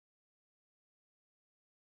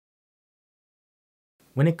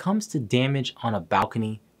When it comes to damage on a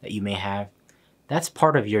balcony that you may have, that's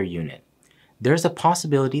part of your unit. There's a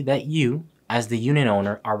possibility that you, as the unit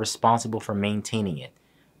owner, are responsible for maintaining it.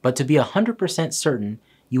 But to be 100% certain,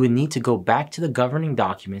 you would need to go back to the governing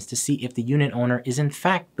documents to see if the unit owner is in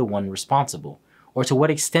fact the one responsible, or to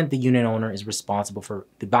what extent the unit owner is responsible for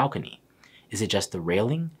the balcony. Is it just the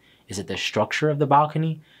railing? Is it the structure of the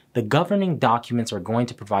balcony? The governing documents are going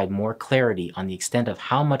to provide more clarity on the extent of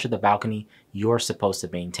how much of the balcony you're supposed to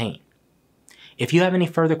maintain. If you have any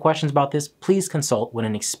further questions about this, please consult with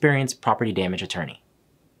an experienced property damage attorney.